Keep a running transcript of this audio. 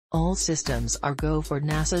All systems are go for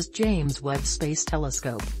NASA's James Webb Space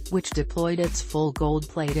Telescope, which deployed its full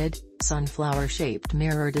gold-plated, sunflower-shaped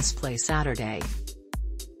mirror display Saturday.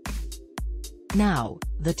 Now,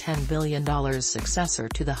 the $10 billion successor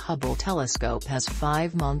to the Hubble telescope has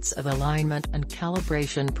 5 months of alignment and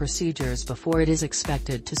calibration procedures before it is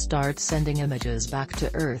expected to start sending images back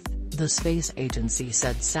to Earth, the space agency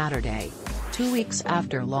said Saturday. 2 weeks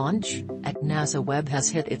after launch, at NASA, Webb has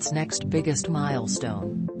hit its next biggest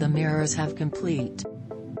milestone. The mirrors have complete.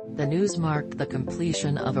 The news marked the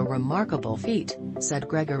completion of a remarkable feat, said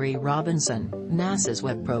Gregory Robinson, NASA's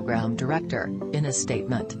Webb program director, in a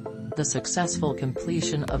statement. The successful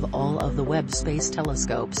completion of all of the Webb Space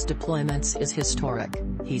Telescope's deployments is historic,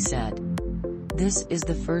 he said. This is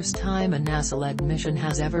the first time a NASA-led mission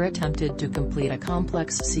has ever attempted to complete a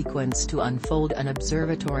complex sequence to unfold an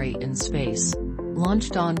observatory in space.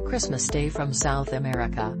 Launched on Christmas Day from South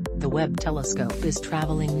America, the Webb telescope is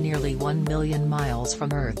traveling nearly 1 million miles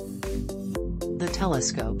from Earth. The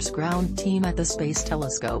telescope's ground team at the Space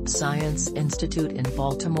Telescope Science Institute in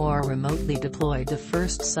Baltimore remotely deployed the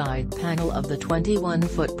first side panel of the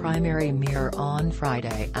 21-foot primary mirror on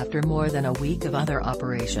Friday after more than a week of other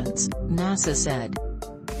operations, NASA said.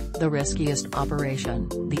 The riskiest operation,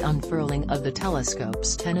 the unfurling of the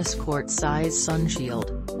telescope's tennis court-size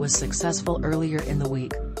sunshield, was successful earlier in the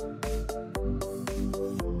week.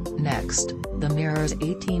 Next, the mirror's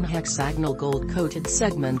 18 hexagonal gold-coated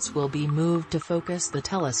segments will be moved to focus the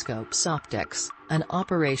telescope's optics, an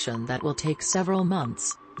operation that will take several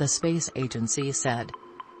months, the space agency said.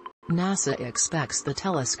 NASA expects the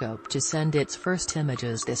telescope to send its first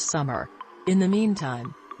images this summer. In the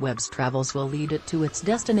meantime, Webb's travels will lead it to its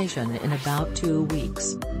destination in about 2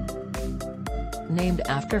 weeks. Named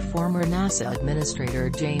after former NASA Administrator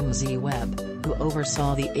James E. Webb, who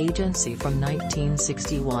oversaw the agency from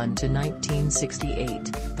 1961 to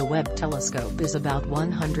 1968, the Webb telescope is about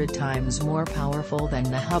 100 times more powerful than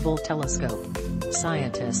the Hubble telescope.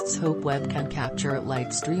 Scientists hope Webb can capture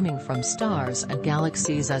light streaming from stars and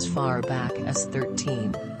galaxies as far back as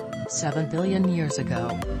 13.7 billion years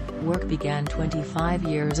ago. Work began 25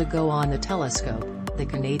 years ago on the telescope. The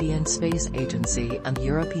Canadian Space Agency and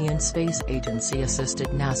European Space Agency assisted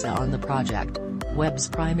NASA on the project. Webb's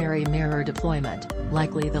primary mirror deployment,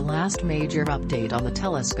 likely the last major update on the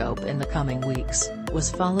telescope in the coming weeks, was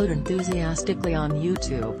followed enthusiastically on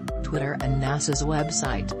YouTube, Twitter and NASA's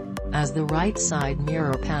website. As the right side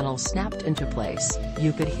mirror panel snapped into place,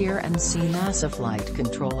 you could hear and see NASA flight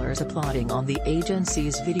controllers applauding on the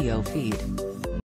agency's video feed.